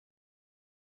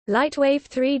LightWave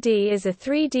 3D is a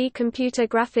 3D computer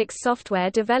graphics software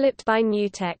developed by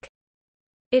NewTek.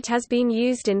 It has been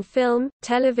used in film,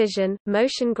 television,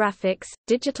 motion graphics,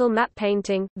 digital map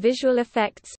painting, visual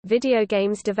effects, video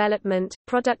games development,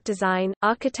 product design,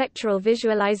 architectural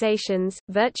visualizations,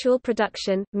 virtual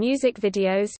production, music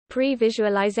videos,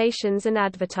 pre-visualizations and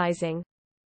advertising.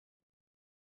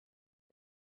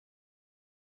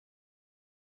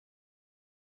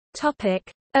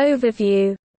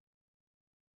 Overview.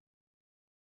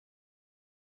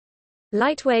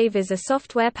 LightWave is a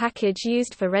software package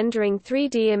used for rendering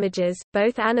 3D images,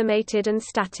 both animated and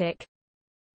static.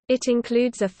 It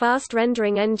includes a fast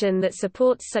rendering engine that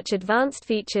supports such advanced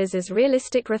features as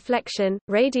realistic reflection,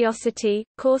 radiosity,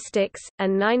 caustics,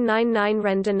 and 999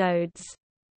 render nodes.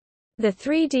 The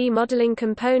 3D modeling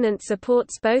component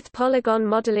supports both polygon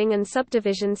modeling and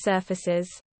subdivision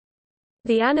surfaces.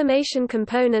 The animation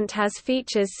component has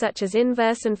features such as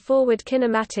inverse and forward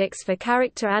kinematics for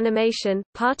character animation,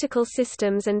 particle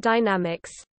systems and dynamics.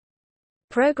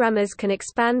 Programmers can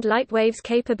expand LightWave's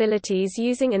capabilities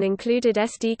using an included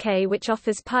SDK which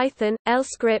offers Python,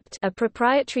 L-script, a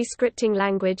proprietary scripting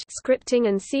language, scripting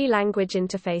and C language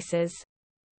interfaces.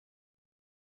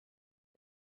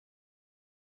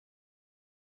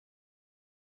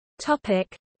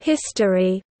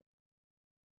 History.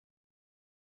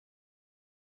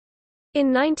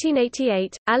 In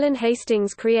 1988, Alan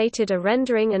Hastings created a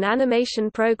rendering and animation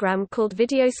program called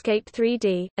Videoscape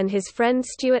 3D, and his friend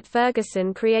Stuart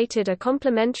Ferguson created a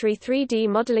complementary 3D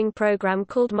modeling program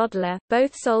called Modeler,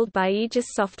 both sold by Aegis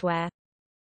Software.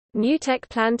 NewTek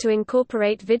planned to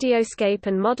incorporate Videoscape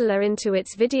and Modeler into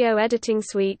its video editing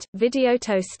suite, Video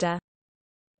Toaster.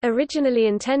 Originally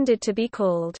intended to be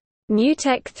called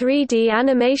NewTek 3D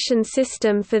Animation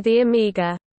System for the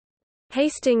Amiga,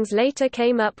 Hastings later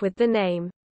came up with the name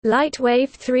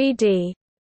LightWave 3D,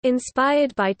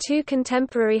 inspired by two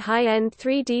contemporary high-end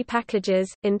 3D packages,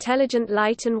 Intelligent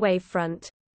Light and Wavefront.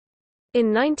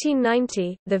 In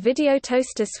 1990, the Video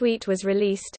Toaster suite was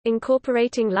released,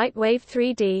 incorporating LightWave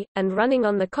 3D, and running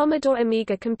on the Commodore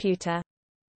Amiga computer.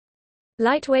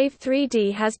 LightWave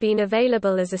 3D has been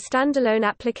available as a standalone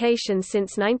application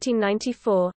since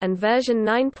 1994, and version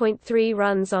 9.3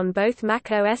 runs on both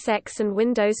Mac OS X and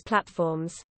Windows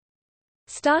platforms.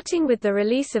 Starting with the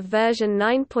release of version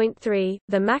 9.3,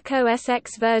 the Mac OS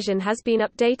X version has been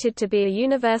updated to be a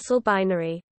universal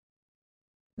binary.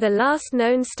 The last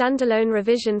known standalone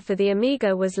revision for the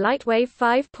Amiga was LightWave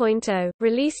 5.0,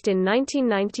 released in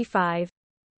 1995.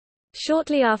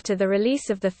 Shortly after the release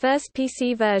of the first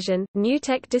PC version,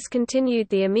 NewTek discontinued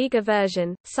the Amiga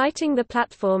version, citing the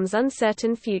platform's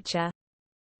uncertain future.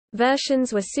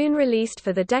 Versions were soon released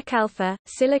for the DEC Alpha,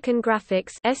 Silicon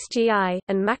Graphics (SGI),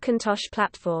 and Macintosh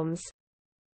platforms.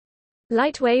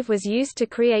 LightWave was used to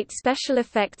create special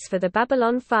effects for the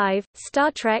Babylon 5,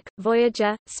 Star Trek,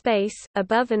 Voyager, Space,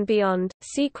 Above and Beyond,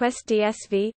 SeaQuest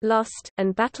DSV, Lost,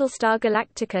 and Battlestar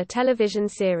Galactica television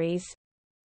series.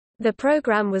 The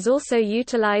program was also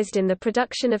utilized in the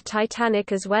production of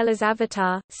Titanic as well as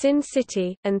Avatar, Sin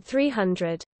City, and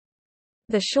 300.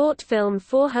 The short film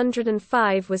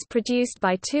 405 was produced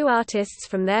by two artists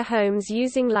from their homes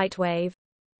using LightWave.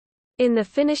 In the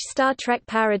Finnish Star Trek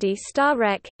parody Star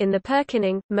Trek, in the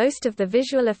Perkinning, most of the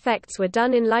visual effects were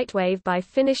done in LightWave by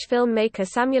Finnish filmmaker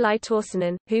Samuli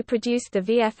Torsonen, who produced the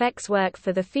VFX work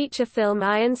for the feature film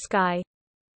Iron Sky.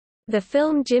 The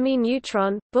film Jimmy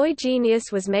Neutron, Boy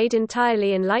Genius was made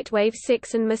entirely in LightWave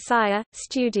 6 and Messiah,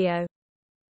 Studio.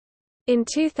 In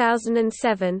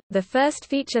 2007, the first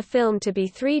feature film to be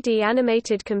 3D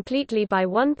animated completely by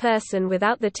one person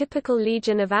without the typical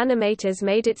legion of animators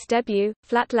made its debut,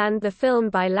 Flatland the film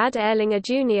by Lad Erlinger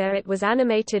Jr. It was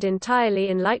animated entirely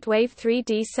in LightWave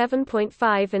 3D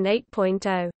 7.5 and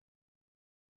 8.0.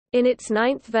 In its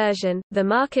ninth version, the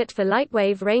market for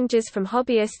LightWave ranges from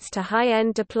hobbyists to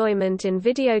high-end deployment in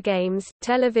video games,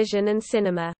 television and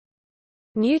cinema.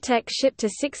 NewTek shipped a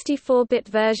 64-bit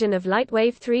version of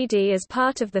LightWave 3D as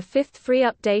part of the fifth free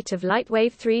update of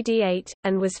LightWave 3D 8,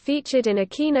 and was featured in a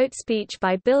keynote speech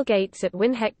by Bill Gates at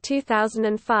WinHEC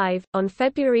 2005. On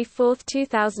February 4,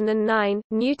 2009,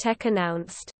 NewTek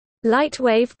announced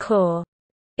LightWave Core,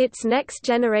 its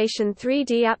next-generation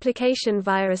 3D application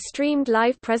via a streamed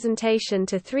live presentation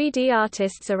to 3D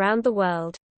artists around the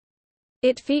world.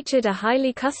 It featured a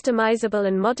highly customizable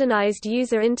and modernized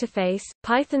user interface,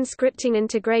 Python scripting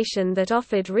integration that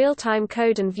offered real-time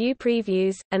code and view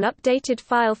previews, an updated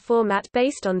file format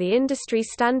based on the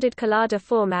industry-standard Collada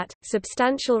format,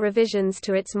 substantial revisions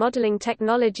to its modeling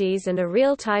technologies and a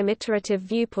real-time iterative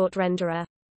viewport renderer.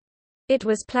 It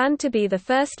was planned to be the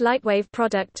first LightWave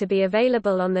product to be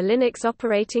available on the Linux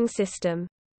operating system.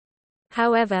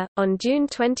 However, on June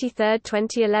 23,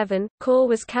 2011, Core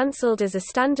was cancelled as a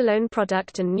standalone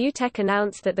product and NewTek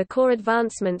announced that the Core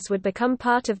advancements would become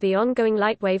part of the ongoing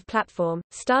LightWave platform,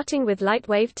 starting with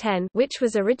LightWave 10, which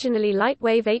was originally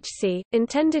LightWave HC,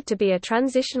 intended to be a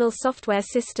transitional software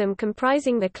system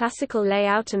comprising the classical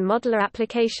layout and modeler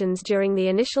applications during the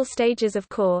initial stages of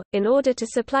Core, in order to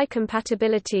supply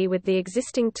compatibility with the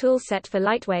existing toolset for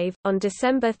LightWave. On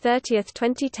December 30,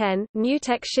 2010,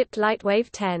 NewTek shipped LightWave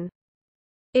 10.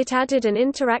 It added an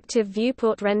interactive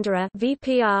viewport renderer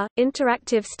 (VPR),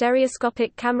 interactive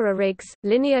stereoscopic camera rigs,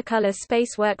 linear color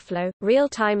space workflow,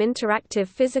 real-time interactive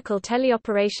physical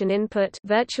teleoperation input,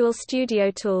 virtual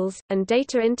studio tools, and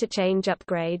data interchange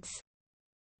upgrades.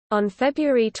 On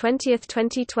February 20,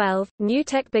 2012,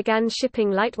 NewTek began shipping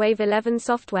LightWave 11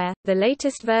 software, the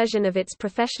latest version of its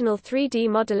professional 3D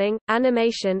modeling,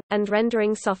 animation, and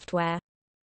rendering software.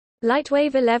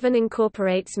 LightWave 11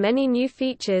 incorporates many new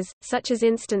features, such as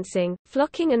instancing,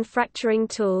 flocking and fracturing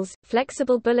tools,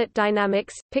 flexible bullet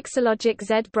dynamics, Pixelogic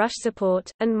ZBrush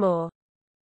support, and more.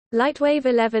 LightWave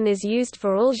 11 is used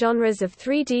for all genres of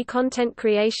 3D content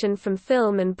creation from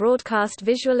film and broadcast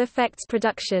visual effects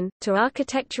production, to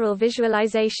architectural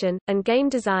visualization, and game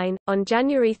design. On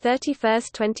January 31,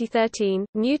 2013,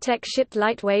 NewTek shipped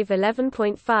LightWave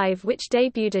 11.5, which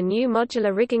debuted a new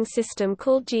modular rigging system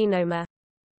called Genoma.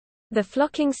 The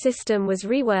flocking system was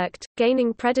reworked,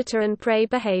 gaining predator and prey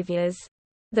behaviors.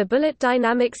 The bullet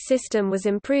dynamics system was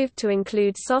improved to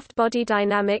include soft body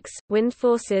dynamics, wind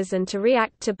forces and to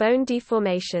react to bone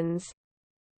deformations.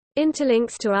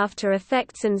 Interlinks to After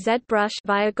Effects and ZBrush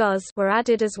via GOZ were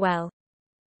added as well.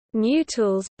 New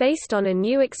tools, based on a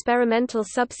new experimental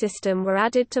subsystem, were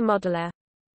added to Modeler.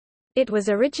 It was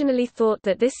originally thought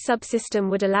that this subsystem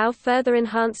would allow further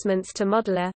enhancements to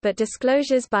Modeler, but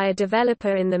disclosures by a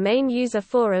developer in the main user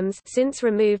forums, since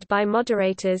removed by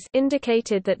moderators,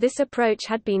 indicated that this approach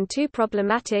had been too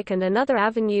problematic and another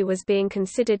avenue was being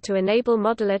considered to enable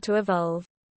Modeler to evolve.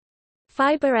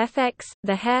 FiberFX,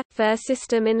 the hair-fur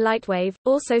system in LightWave,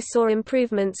 also saw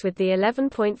improvements with the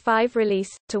 11.5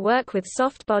 release, to work with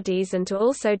soft bodies and to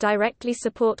also directly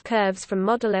support curves from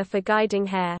Modeler for guiding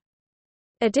hair.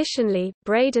 Additionally,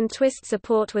 braid and twist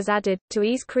support was added, to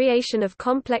ease creation of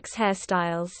complex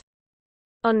hairstyles.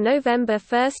 On November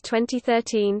 1,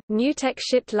 2013, NewTek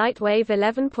shipped LightWave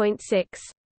 11.6.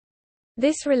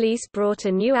 This release brought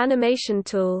a new animation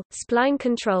tool, spline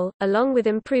control, along with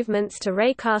improvements to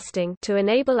ray casting to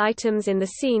enable items in the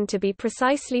scene to be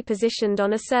precisely positioned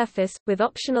on a surface, with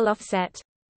optional offset.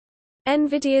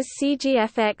 NVIDIA's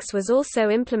CGFX was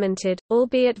also implemented,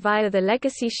 albeit via the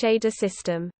legacy shader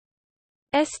system.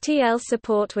 STL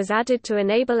support was added to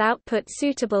enable output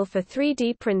suitable for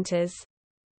 3D printers.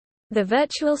 The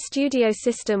Virtual Studio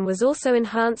system was also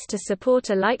enhanced to support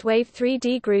a LightWave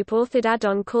 3D group-authored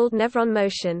add-on called Nevron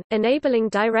Motion, enabling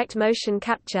direct motion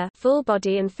capture full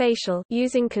body and facial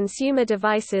using consumer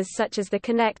devices such as the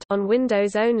Kinect on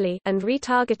Windows only and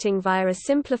retargeting via a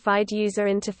simplified user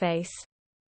interface.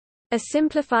 A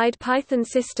simplified Python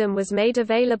system was made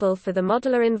available for the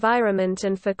modeler environment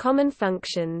and for common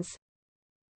functions.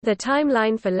 The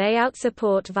timeline for layout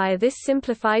support via this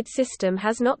simplified system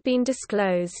has not been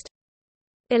disclosed.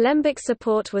 Alembic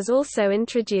support was also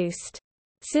introduced.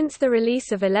 Since the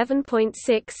release of 11.6,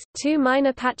 two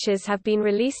minor patches have been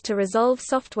released to resolve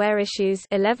software issues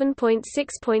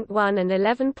 11.6.1 and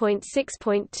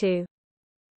 11.6.2.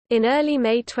 In early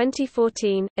May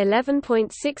 2014,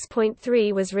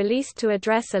 11.6.3 was released to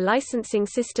address a licensing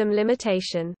system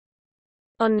limitation.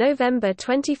 On November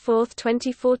 24,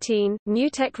 2014,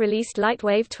 NewTek released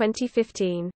LightWave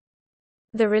 2015.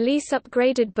 The release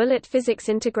upgraded bullet physics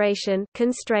integration,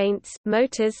 constraints,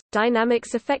 motors,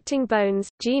 dynamics affecting bones,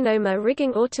 Genoma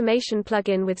rigging automation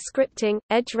plugin with scripting,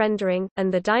 edge rendering,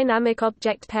 and the dynamic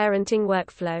object parenting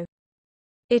workflow.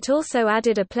 It also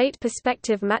added a plate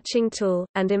perspective matching tool,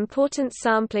 and important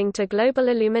sampling to global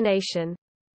illumination.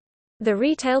 The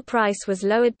retail price was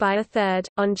lowered by a third.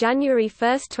 On January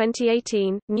 1,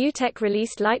 2018, NewTek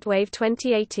released LightWave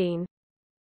 2018.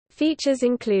 Features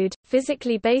include,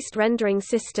 physically based rendering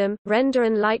system, render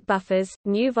and light buffers,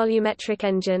 new volumetric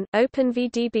engine,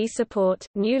 OpenVDB support,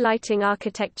 new lighting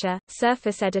architecture,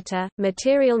 surface editor,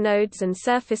 material nodes and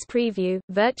surface preview,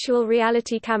 virtual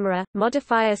reality camera,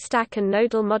 modifier stack and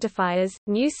nodal modifiers,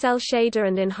 new cell shader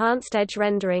and enhanced edge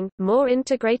rendering, more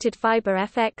integrated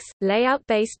FiberFX,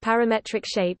 layout-based parametric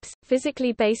shapes,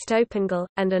 physically based OpenGL,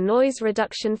 and a noise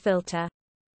reduction filter.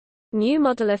 New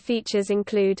modeler features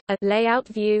include, a layout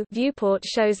view viewport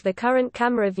shows the current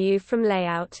camera view from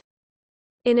layout.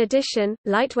 In addition,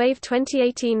 LightWave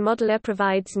 2018 Modeler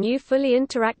provides new fully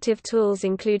interactive tools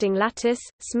including lattice,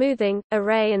 smoothing,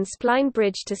 array and spline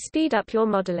bridge to speed up your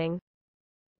modeling.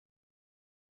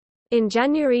 In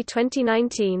January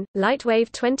 2019,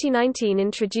 LightWave 2019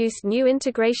 introduced new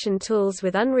integration tools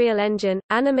with Unreal Engine,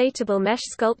 animatable mesh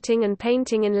sculpting and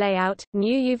painting in layout,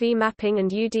 new UV mapping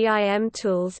and UDIM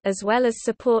tools as well as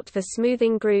support for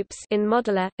smoothing groups in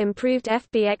Modeler, improved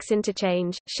FBX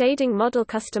interchange, shading model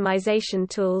customization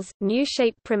tools, new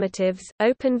shape primitives,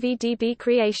 OpenVDB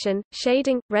creation,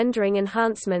 shading, rendering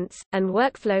enhancements, and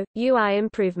workflow, UI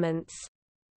improvements.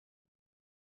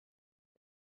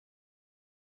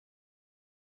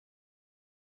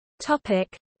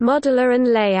 Topic: Modeler and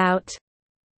layout.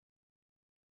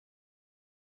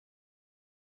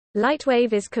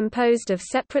 LightWave is composed of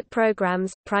separate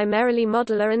programs, primarily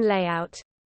Modeler and Layout.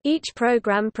 Each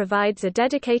program provides a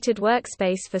dedicated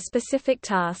workspace for specific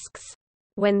tasks.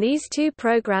 When these two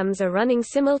programs are running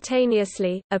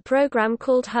simultaneously, a program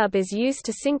called Hub is used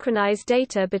to synchronize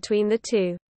data between the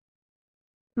two.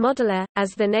 Modeler,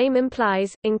 as the name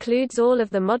implies, includes all of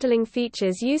the modeling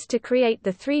features used to create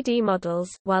the 3D models,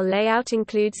 while Layout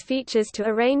includes features to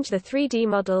arrange the 3D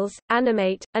models,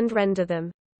 animate, and render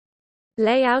them.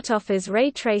 Layout offers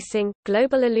ray tracing,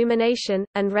 global illumination,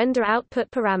 and render output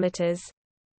parameters.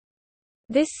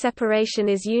 This separation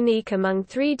is unique among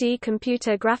 3D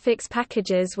computer graphics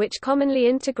packages which commonly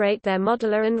integrate their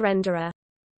modeler and renderer.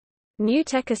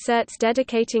 NewTek asserts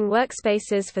dedicating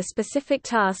workspaces for specific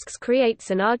tasks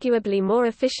creates an arguably more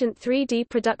efficient 3D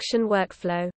production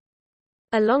workflow.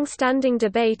 A long-standing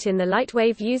debate in the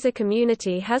LightWave user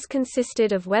community has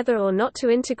consisted of whether or not to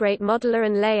integrate Modeler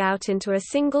and Layout into a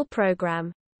single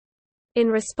program. In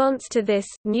response to this,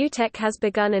 NewTek has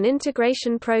begun an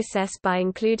integration process by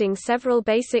including several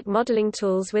basic modeling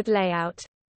tools with Layout.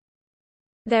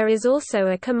 There is also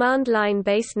a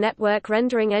command-line-based network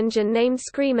rendering engine named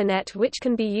ScreamerNet which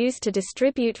can be used to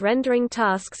distribute rendering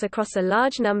tasks across a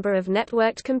large number of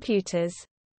networked computers.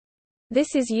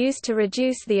 This is used to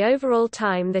reduce the overall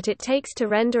time that it takes to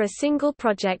render a single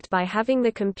project by having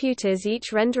the computers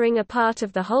each rendering a part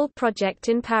of the whole project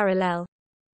in parallel.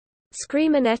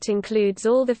 ScreamerNet includes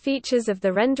all the features of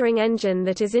the rendering engine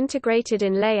that is integrated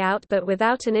in Layout but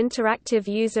without an interactive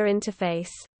user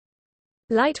interface.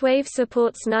 LightWave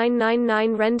supports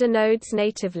 999 render nodes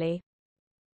natively.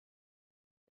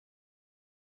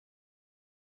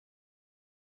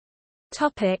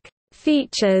 Topic: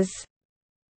 Features.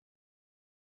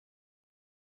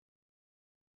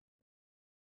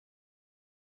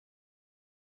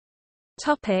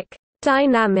 Topic: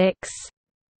 Dynamics.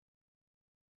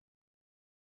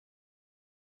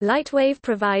 LightWave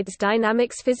provides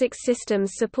dynamics physics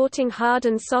systems supporting hard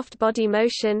and soft body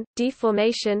motion,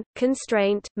 deformation,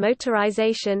 constraint,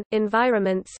 motorization,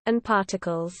 environments, and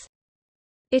particles.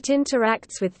 It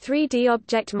interacts with 3D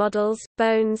object models,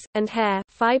 bones, and hair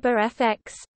fiber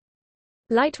FX.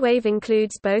 LightWave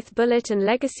includes both bullet and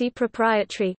legacy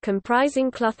proprietary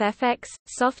comprising cloth FX,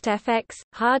 soft FX,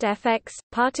 hard FX,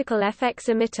 particle FX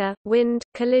emitter, wind,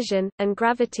 collision, and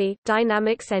gravity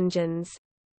dynamics engines.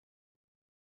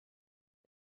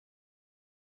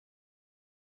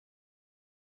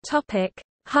 Topic: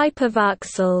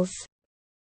 Hypervoxels.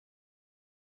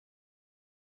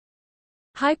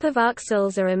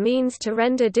 Hypervoxels are a means to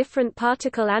render different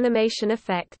particle animation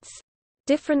effects.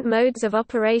 Different modes of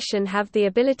operation have the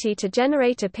ability to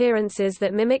generate appearances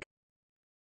that mimic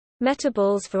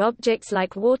metaballs for objects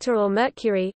like water or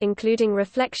mercury, including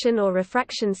reflection or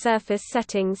refraction surface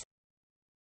settings,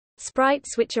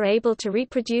 sprites which are able to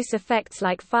reproduce effects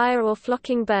like fire or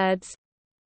flocking birds,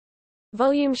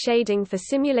 volume shading for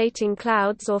simulating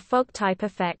clouds or fog-type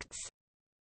effects.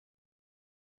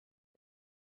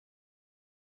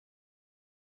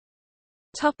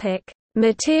 Topic: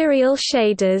 Material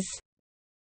shaders.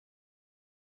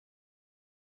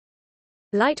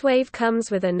 LightWave comes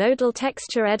with a nodal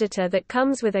texture editor that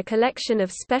comes with a collection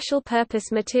of special-purpose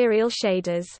material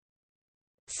shaders.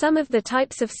 Some of the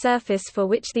types of surface for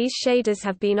which these shaders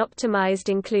have been optimized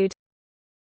include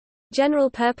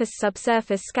general-purpose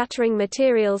subsurface scattering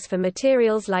materials for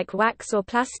materials like wax or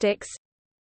plastics,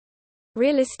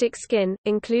 realistic skin,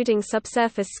 including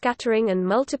subsurface scattering and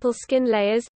multiple skin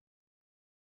layers,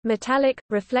 metallic,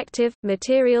 reflective,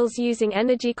 materials using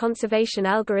energy conservation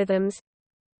algorithms,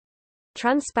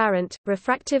 transparent,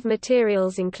 refractive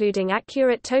materials including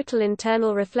accurate total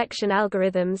internal reflection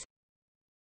algorithms,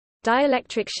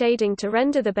 dielectric shading to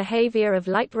render the behavior of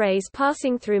light rays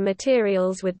passing through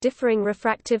materials with differing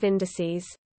refractive indices.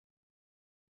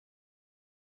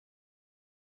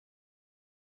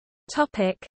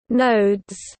 Topic: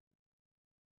 Nodes.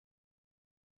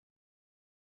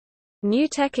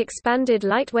 NewTek expanded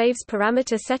LightWave's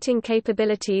parameter setting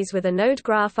capabilities with a node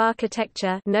graph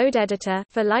architecture node editor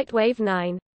for LightWave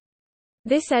 9.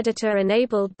 This editor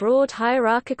enabled broad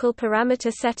hierarchical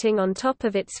parameter setting on top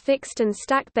of its fixed and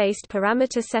stack-based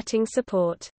parameter setting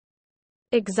support.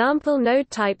 Example node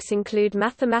types include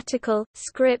mathematical,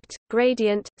 script,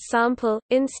 gradient, sample,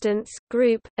 instance,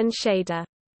 group, and shader.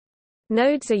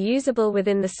 Nodes are usable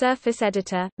within the surface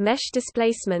editor, mesh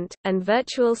displacement, and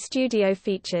Virtual Studio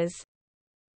features.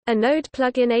 A node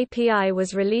plugin API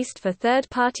was released for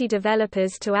third-party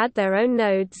developers to add their own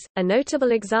nodes. A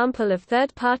notable example of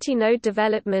third-party node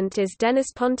development is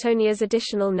Dennis Pontonia's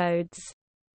additional nodes.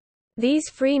 These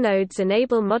free nodes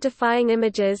enable modifying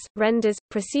images, renders,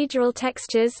 procedural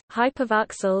textures,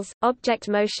 hypervoxels, object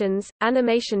motions,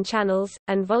 animation channels,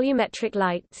 and volumetric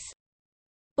lights.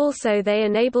 Also, they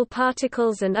enable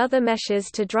particles and other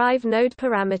meshes to drive node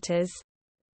parameters.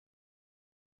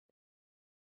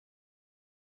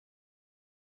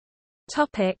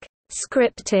 Topic: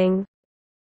 Scripting.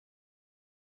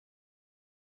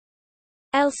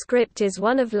 L-script is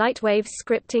one of LightWave's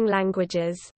scripting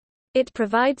languages. It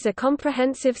provides a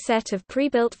comprehensive set of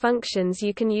pre-built functions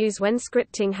you can use when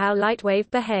scripting how LightWave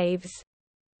behaves.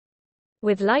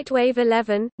 With LightWave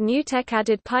 11, NewTek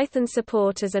added Python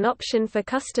support as an option for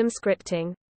custom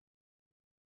scripting.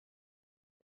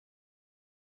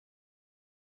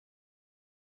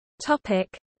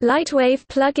 Topic: LightWave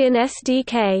Plug-In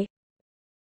SDK.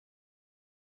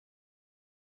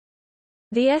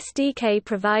 The SDK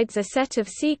provides a set of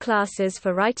C classes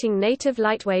for writing native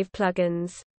LightWave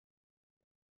plugins.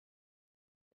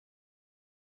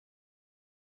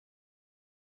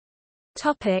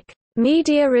 Topic: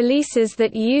 Media releases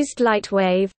that used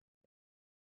LightWave.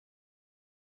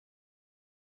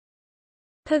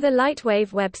 Per the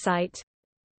LightWave website.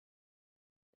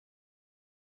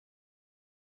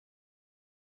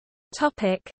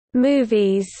 Topic: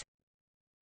 Movies.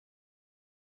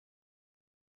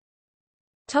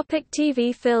 Topic: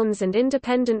 TV films and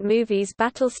independent movies.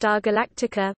 Battlestar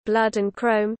Galactica, Blood and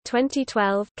Chrome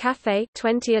 2012, Cafe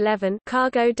 2011,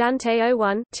 Cargo Dante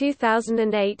 01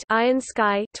 2008, Iron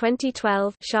Sky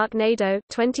 2012, Sharknado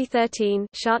 2013,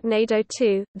 Sharknado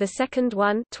 2: The Second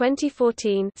One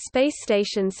 2014, Space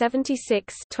Station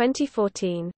 76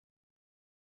 2014.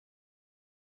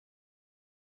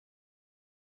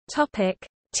 Topic: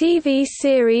 TV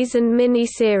series and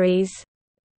miniseries.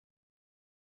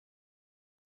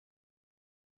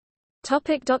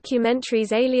 Topic: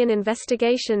 Documentaries. Alien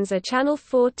Investigations, a Channel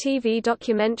 4 TV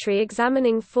documentary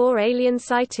examining 4 alien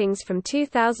sightings from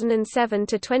 2007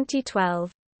 to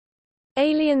 2012.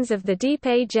 Aliens of the Deep.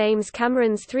 A. James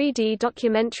Cameron's 3D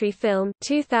documentary film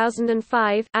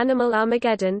 2005, Animal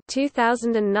Armageddon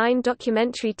 2009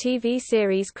 documentary TV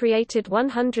series created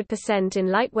 100% in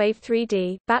LightWave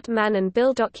 3D, Batman and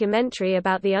Bill documentary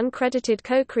about the uncredited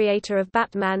co-creator of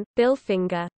Batman, Bill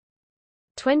Finger.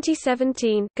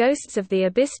 2017, Ghosts of the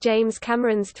Abyss. James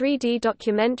Cameron's 3D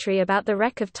documentary about the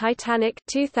wreck of Titanic.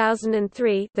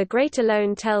 2003, The Great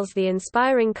Alone tells the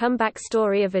inspiring comeback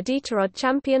story of Iditarod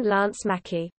champion Lance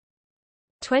Mackey.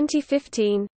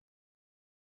 2015,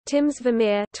 Tim's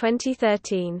Vermeer.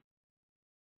 2013.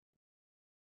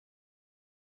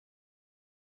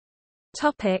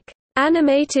 Topic: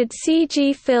 Animated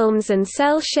CG films and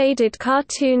cel-shaded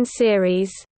cartoon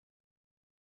series.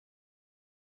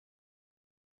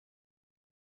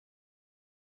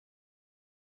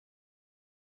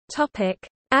 Topic: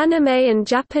 Anime and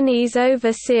Japanese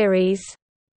OVA series.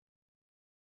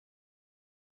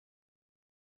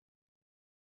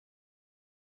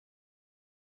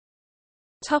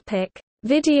 Topic: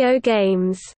 Video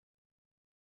games.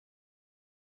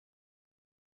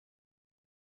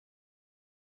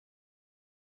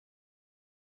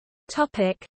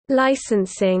 Topic: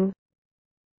 Licensing.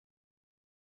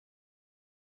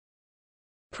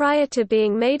 Prior to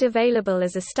being made available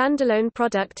as a standalone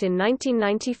product in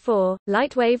 1994,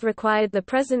 LightWave required the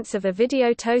presence of a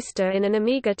video toaster in an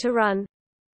Amiga to run.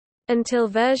 Until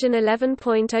version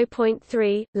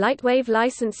 11.0.3, LightWave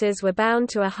licenses were bound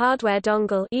to a hardware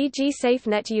dongle, e.g.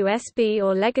 SafeNet USB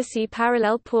or legacy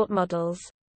parallel port models.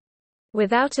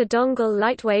 Without a dongle,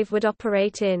 LightWave would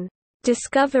operate in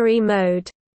discovery mode,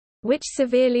 which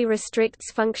severely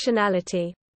restricts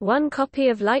functionality. One copy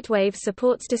of LightWave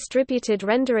supports distributed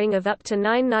rendering of up to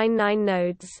 999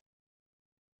 nodes.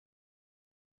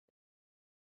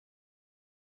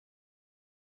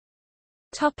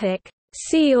 Topic: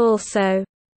 See also: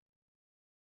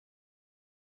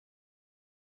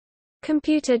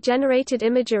 Computer-generated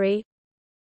imagery,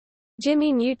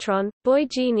 Jimmy Neutron, Boy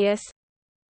Genius,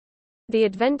 The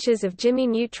Adventures of Jimmy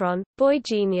Neutron, Boy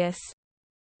Genius.